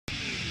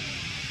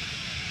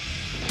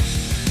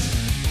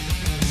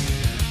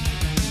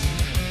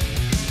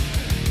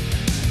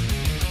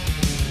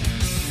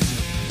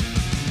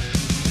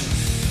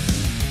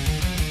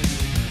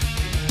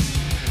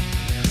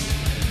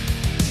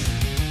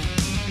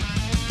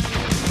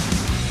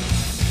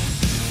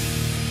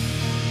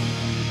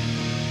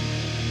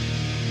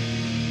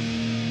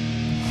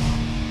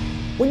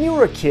When you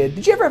were a kid,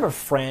 did you ever have a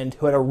friend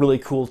who had a really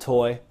cool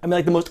toy? I mean,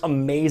 like the most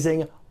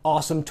amazing,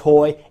 awesome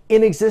toy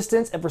in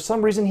existence, and for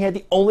some reason he had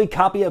the only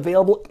copy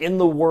available in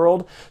the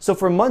world. So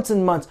for months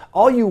and months,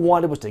 all you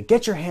wanted was to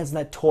get your hands on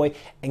that toy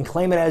and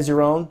claim it as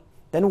your own.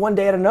 Then one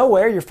day out of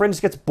nowhere, your friend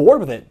just gets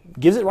bored with it,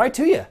 gives it right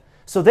to you.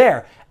 So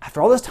there,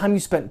 after all this time you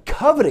spent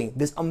coveting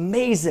this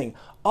amazing,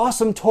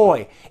 awesome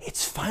toy,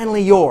 it's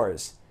finally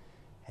yours.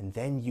 And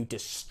then you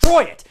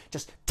destroy it.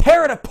 Just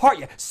tear it apart.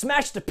 You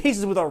smash it to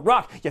pieces with a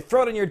rock. You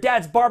throw it on your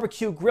dad's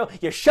barbecue grill.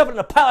 You shove it in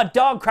a pile of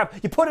dog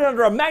crap. You put it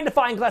under a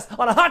magnifying glass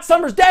on a hot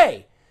summer's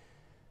day.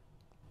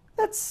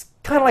 That's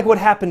kind of like what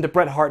happened to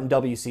Bret Hart in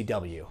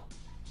WCW.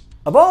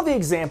 Of all the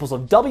examples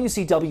of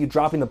WCW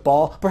dropping the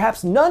ball,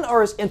 perhaps none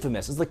are as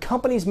infamous as the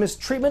company's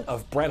mistreatment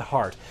of Bret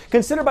Hart.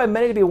 Considered by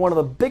many to be one of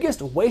the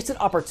biggest wasted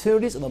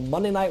opportunities in the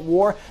Monday Night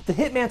War, the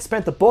Hitman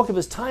spent the bulk of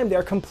his time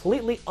there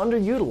completely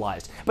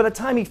underutilized. By the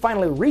time he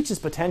finally reached his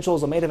potential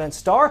as a main event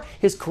star,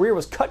 his career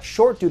was cut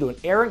short due to an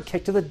errant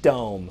kick to the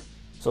dome.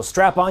 So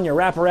strap on your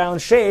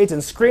wraparound shades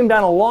and scream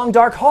down a long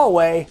dark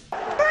hallway,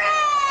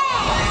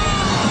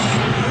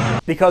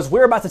 because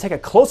we're about to take a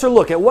closer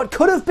look at what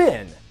could have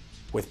been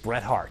with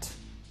Bret Hart.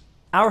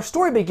 Our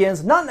story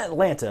begins not in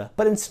Atlanta,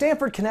 but in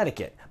Stamford,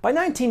 Connecticut. By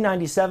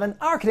 1997,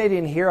 our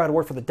Canadian hero had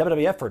worked for the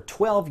WWF for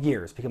 12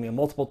 years, becoming a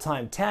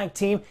multiple-time tag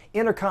team,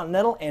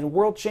 intercontinental, and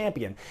world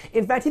champion.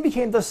 In fact, he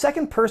became the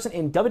second person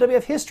in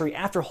WWF history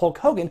after Hulk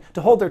Hogan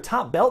to hold their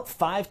top belt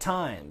 5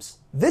 times.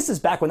 This is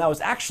back when that was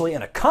actually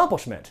an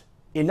accomplishment.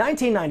 In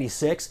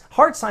 1996,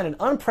 Hart signed an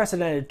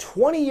unprecedented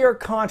 20-year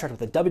contract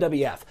with the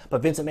WWF,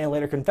 but Vince McMahon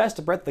later confessed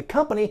to Bret the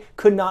company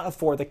could not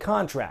afford the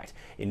contract.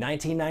 In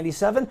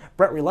 1997,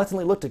 Bret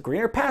reluctantly looked at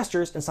greener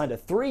pastures and signed a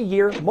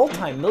 3-year,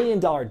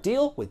 multi-million-dollar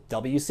deal with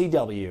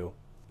WCW.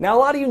 Now, a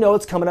lot of you know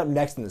what's coming up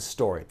next in this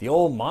story, the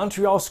old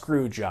Montreal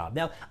screw job.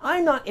 Now,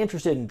 I'm not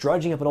interested in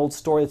drudging up an old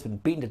story that's been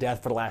beaten to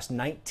death for the last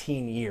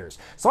 19 years.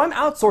 So I'm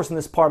outsourcing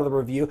this part of the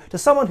review to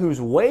someone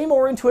who's way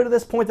more into it at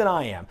this point than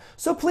I am.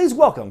 So please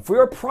welcome, for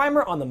your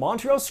primer on the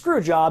Montreal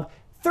screw job,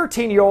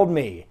 13-year-old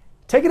me.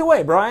 Take it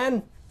away,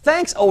 Brian.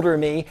 Thanks, older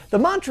me. The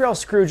Montreal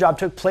Screwjob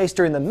took place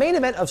during the main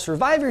event of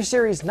Survivor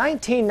Series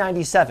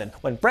 1997,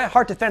 when Bret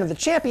Hart defended the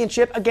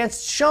championship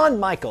against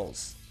Shawn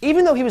Michaels.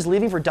 Even though he was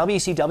leaving for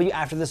WCW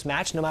after this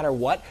match no matter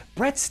what,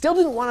 Bret still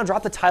didn't want to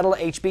drop the title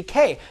to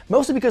HBK,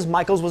 mostly because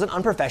Michaels was an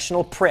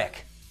unprofessional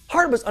prick.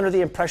 Hart was under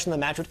the impression the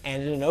match would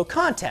end in a no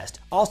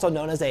contest, also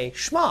known as a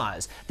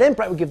schmoz. Then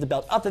Bret would give the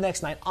belt up the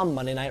next night on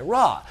Monday Night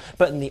Raw.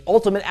 But in the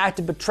ultimate act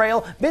of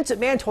betrayal, Vince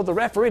McMahon told the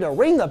referee to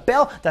ring the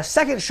bell the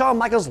second Shawn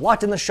Michaels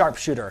locked in the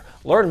sharpshooter.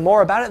 Learn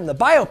more about it in the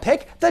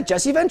biopic, The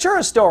Jesse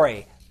Ventura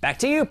Story. Back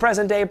to you,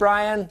 present day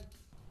Brian.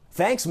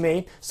 Thanks,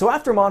 me. So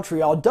after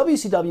Montreal,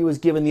 WCW was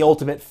given the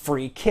ultimate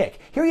free kick.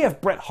 Here you have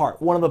Bret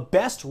Hart, one of the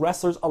best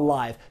wrestlers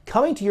alive,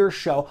 coming to your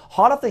show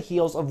hot off the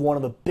heels of one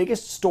of the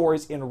biggest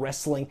stories in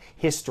wrestling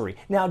history.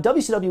 Now,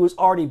 WCW was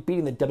already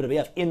beating the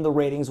WWF in the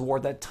ratings war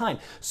at that time.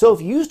 So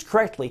if used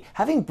correctly,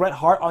 having Bret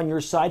Hart on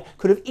your side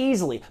could have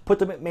easily put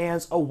the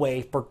McMahons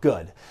away for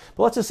good.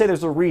 But let's just say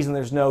there's a reason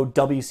there's no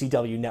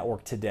WCW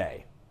network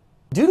today.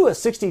 Due to a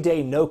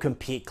 60-day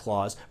no-compete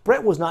clause,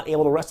 Bret was not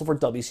able to wrestle for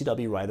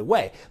WCW right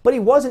away, but he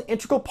was an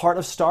integral part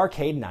of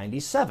Starrcade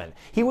 97.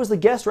 He was the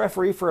guest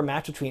referee for a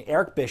match between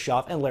Eric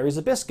Bischoff and Larry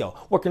Zbyszko,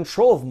 where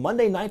control of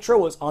Monday Nitro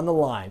was on the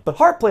line. But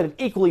Hart played an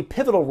equally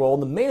pivotal role in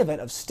the main event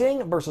of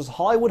Sting versus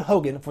Hollywood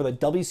Hogan for the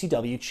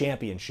WCW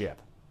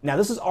Championship. Now,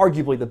 this is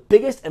arguably the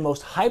biggest and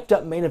most hyped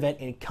up main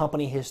event in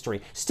company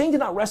history. Sting did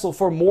not wrestle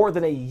for more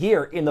than a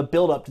year in the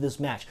build-up to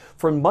this match.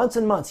 For months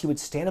and months, he would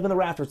stand up in the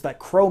rafters with that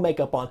crow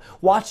makeup on,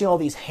 watching all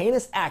these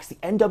heinous acts the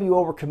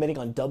NWO were committing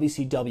on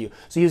WCW.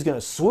 So he was going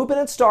to swoop in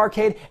at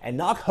Starrcade and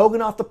knock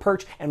Hogan off the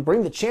perch and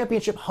bring the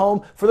championship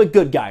home for the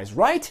good guys,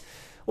 right?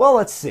 Well,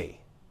 let's see.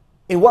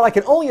 In what I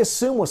can only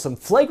assume was some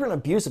flagrant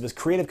abuse of his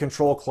creative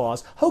control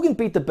clause, Hogan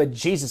beat the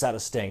bejesus out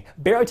of Sting,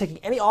 barely taking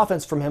any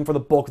offense from him for the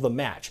bulk of the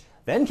match.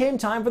 Then came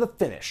time for the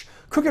finish.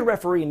 Crooked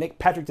referee Nick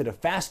Patrick did a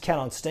fast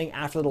count on Sting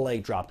after the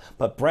leg drop,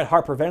 but Bret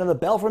Hart prevented the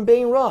bell from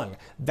being rung.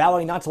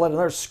 Vowing not to let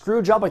another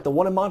screw job like the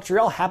one in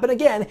Montreal happen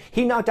again,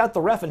 he knocked out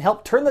the ref and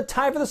helped turn the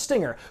tide for the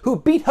Stinger, who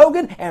beat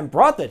Hogan and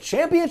brought the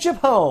championship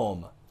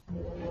home.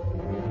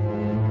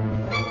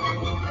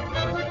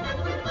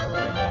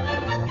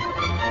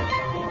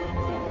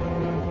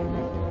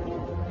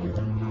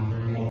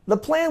 The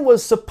plan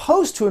was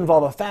supposed to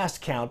involve a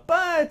fast count,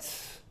 but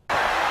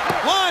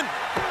 1,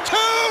 2,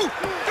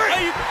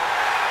 3.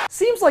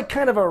 Seems like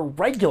kind of a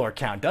regular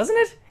count, doesn't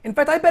it? In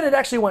fact, I bet it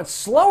actually went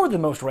slower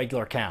than most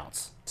regular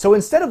counts. So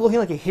instead of looking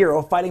like a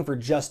hero fighting for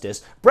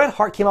justice, Bret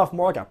Hart came off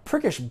more like a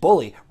prickish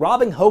bully,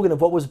 robbing Hogan of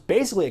what was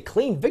basically a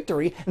clean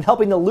victory and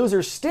helping the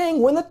loser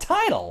Sting win the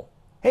title.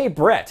 Hey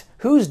Bret,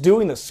 who's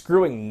doing the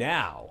screwing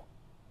now?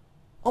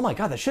 Oh my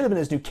god, that should have been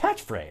his new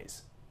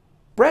catchphrase.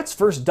 Bret's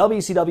first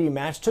WCW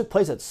match took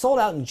place at Sold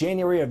Out in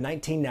January of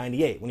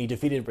 1998 when he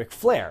defeated Ric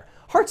Flair.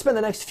 Hart spent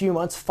the next few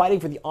months fighting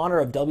for the honor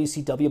of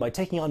WCW by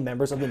taking on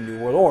members of the New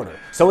World Order.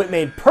 So it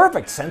made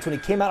perfect sense when he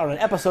came out on an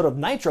episode of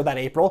Nitro that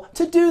April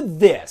to do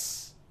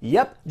this.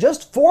 Yep,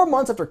 just 4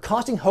 months after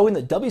costing Hogan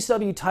the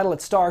WCW title at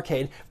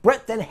Starrcade,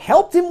 Bret then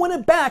helped him win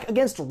it back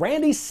against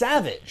Randy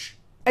Savage.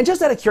 And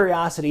just out of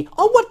curiosity,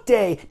 on what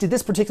day did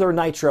this particular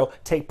Nitro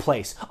take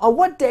place? On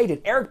what day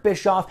did Eric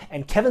Bischoff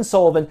and Kevin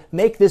Sullivan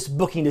make this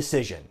booking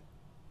decision?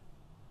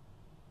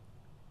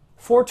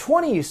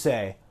 420, you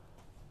say?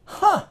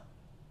 Huh,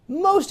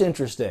 most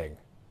interesting.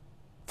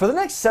 For the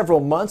next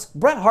several months,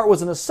 Bret Hart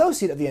was an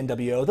associate of the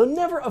NWO, though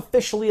never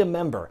officially a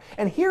member.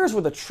 And here's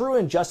where the true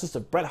injustice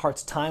of Bret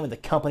Hart's time in the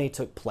company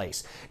took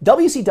place.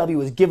 WCW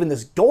was given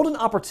this golden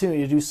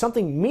opportunity to do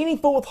something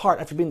meaningful with Hart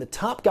after being the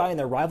top guy in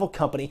their rival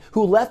company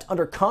who left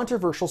under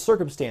controversial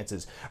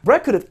circumstances.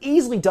 Bret could have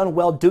easily done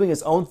well doing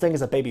his own thing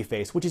as a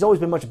babyface, which he's always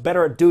been much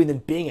better at doing than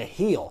being a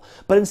heel.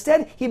 But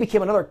instead, he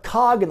became another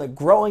cog in the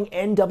growing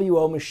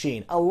NWO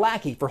machine, a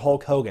lackey for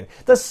Hulk Hogan,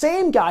 the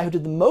same guy who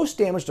did the most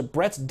damage to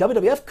Bret's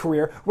WWF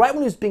career right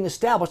when he was being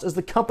established as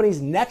the company's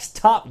next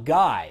top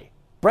guy.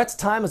 Bret's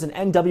time as an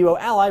NWO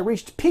ally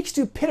reached peak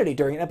stupidity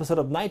during an episode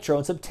of Nitro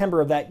in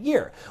September of that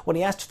year, when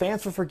he asked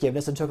fans for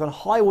forgiveness and took on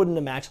Hollywood in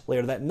a match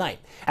later that night.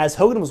 As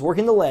Hogan was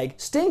working the leg,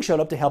 Sting showed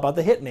up to help out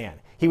the Hitman.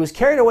 He was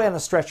carried away on a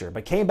stretcher,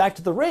 but came back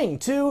to the ring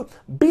to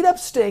beat up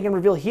Sting and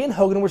reveal he and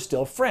Hogan were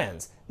still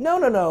friends.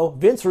 No,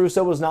 Vince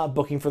Russo was not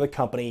booking for the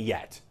company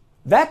yet.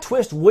 That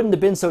twist wouldn't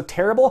have been so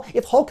terrible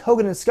if Hulk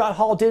Hogan and Scott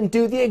Hall didn't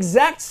do the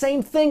exact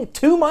same thing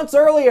 2 months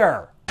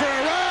earlier.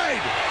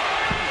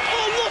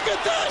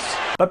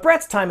 But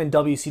Bret's time in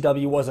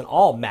WCW wasn't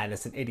all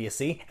madness and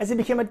idiocy, as he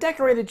became a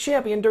decorated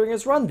champion during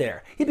his run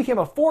there. He became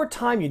a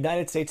 4-time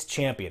United States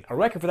champion, a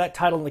record for that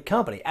title in the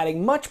company,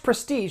 adding much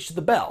prestige to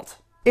the belt.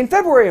 In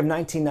February of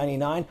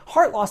 1999,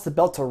 Hart lost the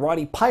belt to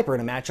Roddy Piper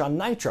in a match on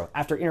Nitro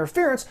after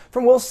interference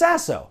from Will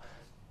Sasso.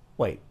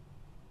 Wait,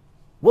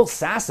 Will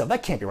Sasso?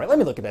 That can't be right. Let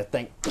me look at that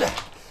thing.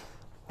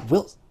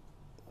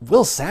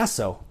 Will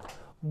Sasso?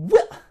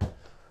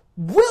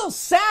 Will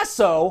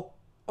Sasso?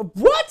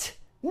 What?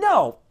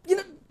 No.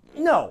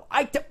 No.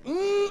 I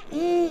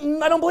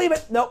don't believe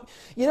it. No.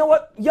 You know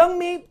what? Young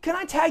me, can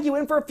I tag you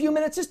in for a few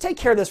minutes? Just take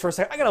care of this for a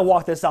second. I gotta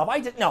walk this off.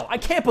 No, I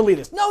can't believe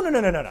this. No.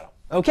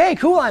 Okay,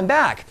 cool, I'm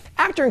back.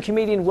 Actor and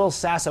comedian Will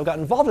Sasso got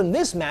involved in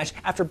this match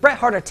after Bret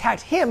Hart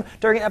attacked him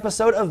during an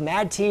episode of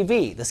Mad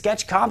TV, the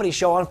sketch comedy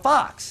show on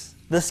Fox.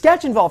 The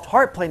sketch involved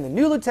Hart playing the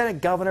new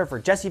lieutenant governor for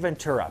Jesse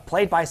Ventura,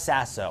 played by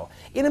Sasso.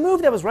 In a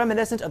move that was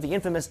reminiscent of the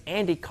infamous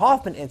Andy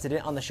Kaufman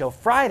incident on the show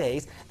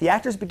Fridays, the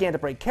actors began to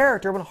break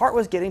character when Hart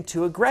was getting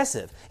too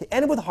aggressive. It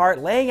ended with Hart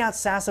laying out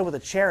Sasso with a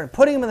chair and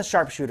putting him in the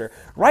sharpshooter,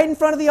 right in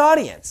front of the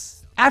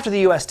audience. After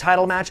the US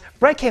title match,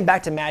 Bret came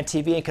back to Mad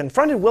TV and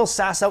confronted Will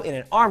Sasso in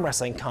an arm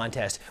wrestling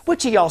contest,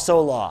 which he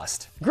also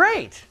lost.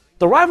 Great!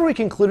 The rivalry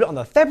concluded on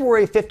the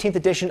February 15th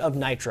edition of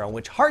Nitro, in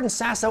which Hart and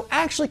Sasso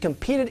actually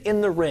competed in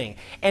the ring.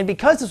 And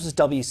because this was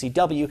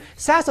WCW,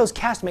 Sasso's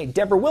castmate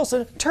Deborah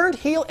Wilson turned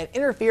heel and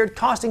interfered,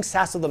 costing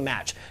Sasso the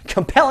match.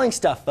 Compelling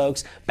stuff,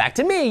 folks. Back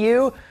to me,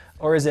 you.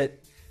 Or is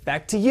it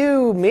back to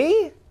you,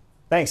 me?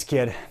 Thanks,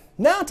 kid.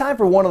 Now time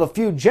for one of the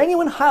few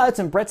genuine highlights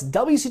in Bret's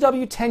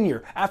WCW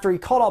tenure after he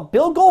called out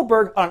Bill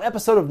Goldberg on an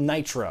episode of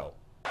Nitro.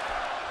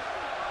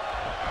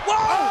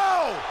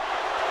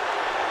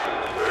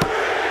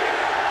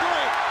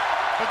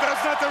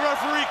 That's not the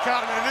referee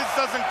counting, and this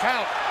doesn't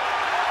count.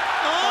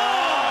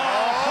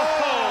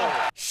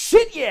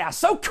 Shit yeah,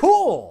 so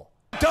cool!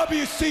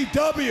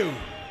 WCW,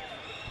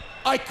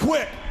 I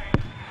quit.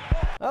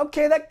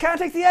 Okay, that kind of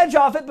takes the edge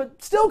off it,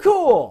 but still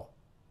cool.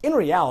 In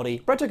reality,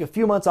 Bret took a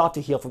few months off to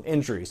heal from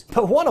injuries,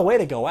 but what a way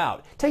to go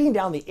out. Taking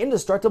down the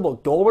indestructible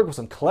Goldberg with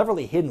some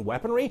cleverly hidden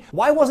weaponry?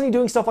 Why wasn't he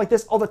doing stuff like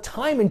this all the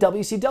time in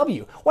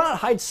WCW? Why not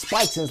hide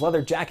spikes in his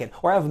leather jacket,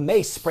 or have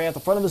mace spray out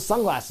the front of his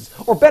sunglasses?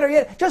 Or better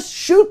yet, just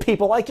shoot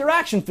people like your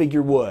action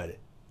figure would?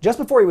 Just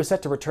before he was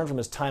set to return from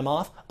his time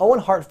off, Owen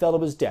Hart fell to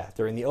his death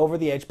during the Over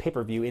the Edge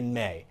pay-per-view in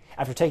May.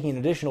 After taking an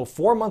additional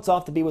 4 months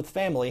off to be with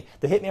family,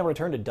 the Hitman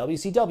returned to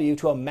WCW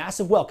to a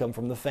massive welcome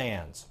from the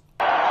fans.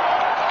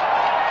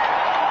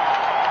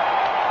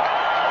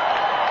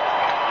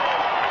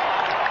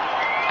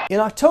 In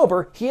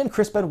October, he and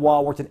Chris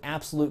Benoit worked an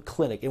absolute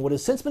clinic in what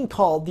has since been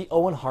called the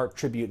Owen Hart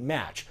Tribute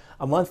match.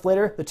 A month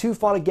later, the two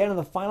fought again in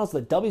the finals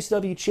of the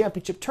WCW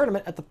Championship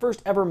Tournament at the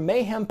first ever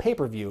Mayhem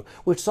pay-per-view,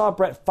 which saw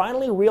Bret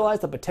finally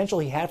realize the potential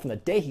he had from the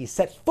day he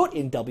set foot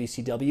in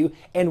WCW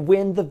and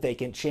win the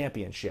vacant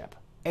championship.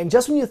 And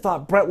just when you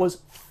thought Bret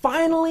was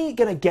finally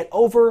gonna get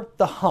over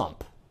the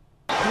hump.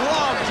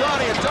 Long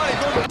Johnny and Johnny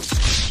moving.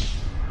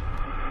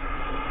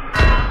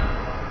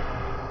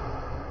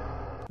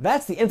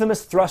 That's the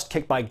infamous thrust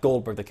kick by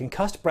Goldberg that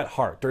concussed Bret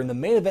Hart during the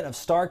main event of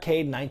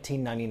Starrcade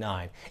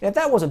 1999. And if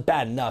that wasn't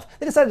bad enough,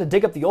 they decided to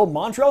dig up the old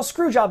Montreal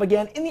screwjob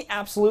again in the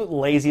absolute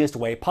laziest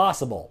way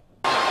possible.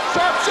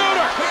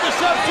 Sharpshooter! Put the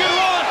sharpshooter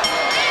on!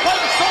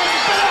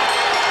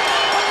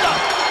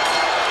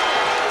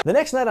 The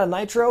next night on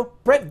Nitro,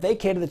 Bret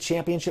vacated the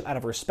championship out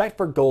of respect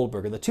for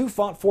Goldberg, and the two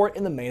fought for it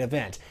in the main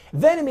event.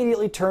 Then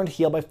immediately turned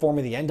heel by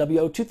forming the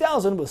NWO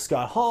 2000 with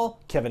Scott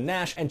Hall, Kevin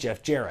Nash, and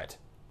Jeff Jarrett.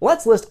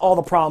 Let's list all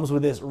the problems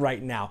with this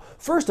right now.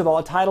 First of all,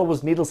 a title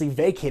was needlessly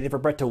vacated for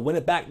Bret to win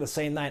it back the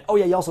same night. Oh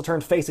yeah, he also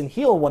turned face and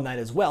heel one night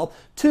as well.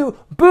 2,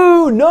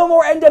 boo, no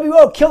more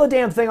NWO, kill the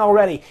damn thing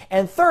already.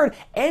 And third,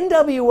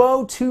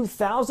 NWO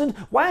 2000,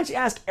 why don't you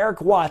ask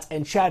Eric Watts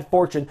and Chad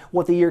Fortune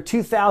what the year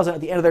 2000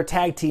 at the end of their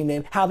tag team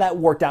name, how that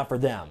worked out for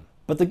them.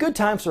 But the good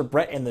times for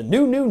Bret and the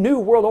new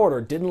world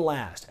order didn't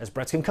last, as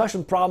Bret's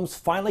concussion problems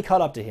finally caught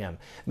up to him.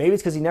 Maybe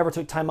it's because he never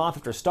took time off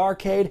after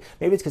Starrcade,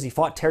 maybe it's because he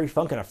fought Terry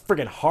Funk in a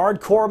friggin'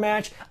 hardcore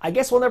match. I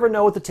guess we'll never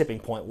know what the tipping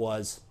point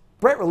was.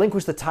 Bret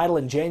relinquished the title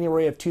in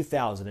January of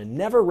 2000 and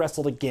never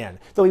wrestled again,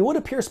 though he would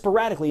appear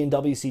sporadically in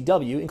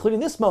WCW, including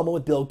this moment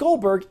with Bill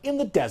Goldberg in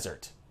the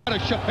desert.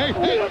 Hey,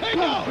 go!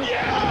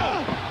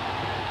 Yeah!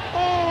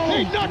 Oh!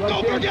 He knocked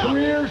Goldberg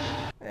out!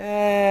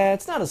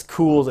 It's not as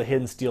cool as a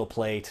hidden steel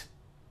plate.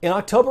 In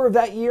October of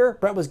that year,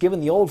 Bret was given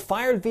the old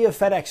fired via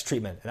FedEx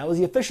treatment, and that was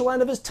the official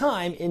end of his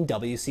time in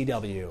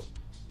WCW.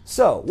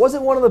 So, was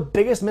it one of the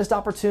biggest missed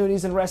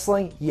opportunities in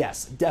wrestling?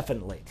 Yes,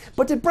 definitely.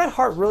 But did Bret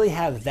Hart really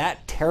have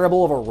that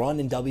terrible of a run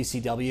in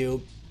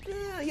WCW?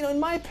 In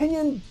my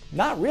opinion,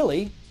 not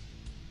really.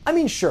 I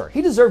mean, sure,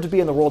 he deserved to be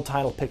in the world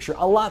title picture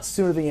a lot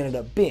sooner than he ended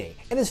up being,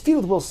 and his feud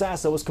with Will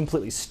Sasso was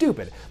completely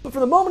stupid, but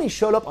from the moment he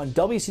showed up on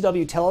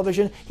WCW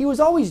television, he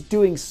was always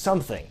doing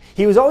something.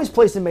 He was always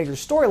placed in major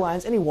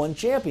storylines, and he won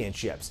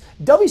championships.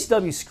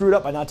 WCW screwed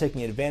up by not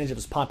taking advantage of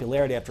his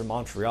popularity after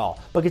Montreal,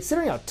 but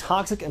considering how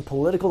toxic and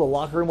political the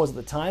locker room was at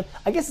the time,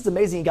 I guess it's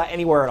amazing he got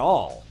anywhere at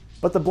all.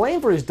 But the blame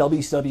for his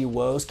WCW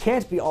woes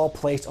can't be all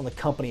placed on the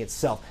company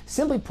itself.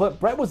 Simply put,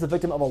 Bret was the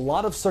victim of a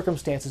lot of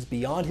circumstances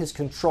beyond his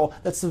control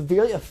that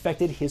severely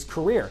affected his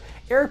career.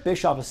 Eric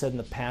Bischoff has said in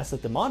the past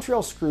that the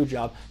Montreal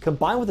screwjob,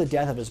 combined with the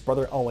death of his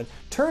brother Owen,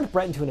 turned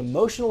Bret into an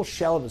emotional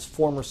shell of his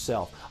former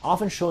self,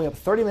 often showing up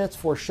 30 minutes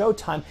before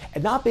showtime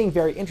and not being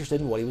very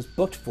interested in what he was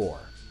booked for.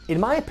 In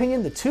my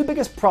opinion, the two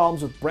biggest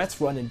problems with Bret's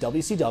run in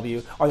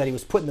WCW are that he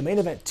was put in the main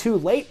event too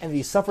late and that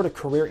he suffered a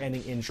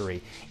career-ending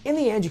injury. In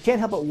the end, you can't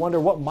help but wonder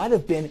what might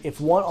have been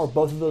if one or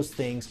both of those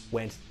things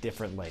went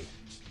differently.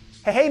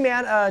 Hey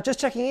man,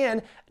 just checking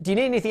in. Do you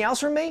need anything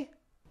else from me?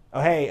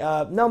 Oh hey,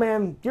 no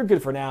man, you're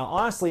good for now.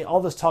 Honestly, all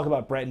this talk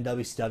about Bret and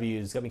WCW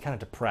has got me kind of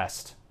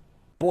depressed.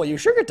 Boy, you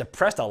sure get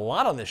depressed a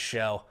lot on this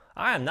show.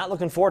 I am not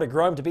looking forward to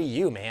growing up to be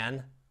you,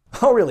 man.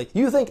 Oh really?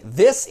 You think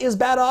this is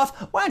bad off?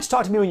 Why don't you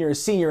talk to me when you're a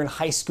senior in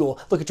high school,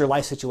 look at your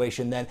life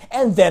situation then,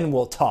 and then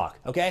we'll talk,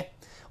 okay?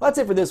 Well, that's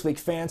it for this week,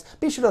 fans.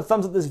 Be sure to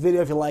thumbs up this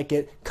video if you like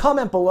it,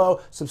 comment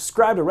below,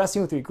 subscribe to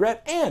Wrestling with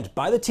Regret, and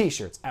buy the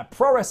t-shirts at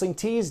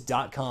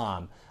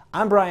ProWrestlingTees.com.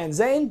 I'm Brian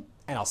Zane,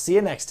 and I'll see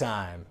you next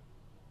time.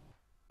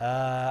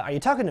 Are you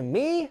talking to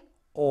me?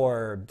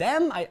 Or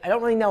them? I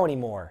don't really know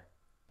anymore.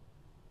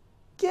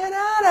 Get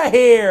out of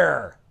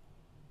here!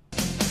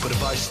 But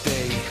if I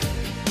stay,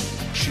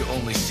 she'll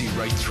only see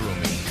right through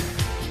me.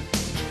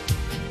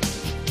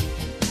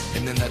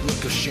 And then that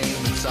look of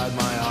shame inside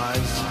my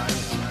eyes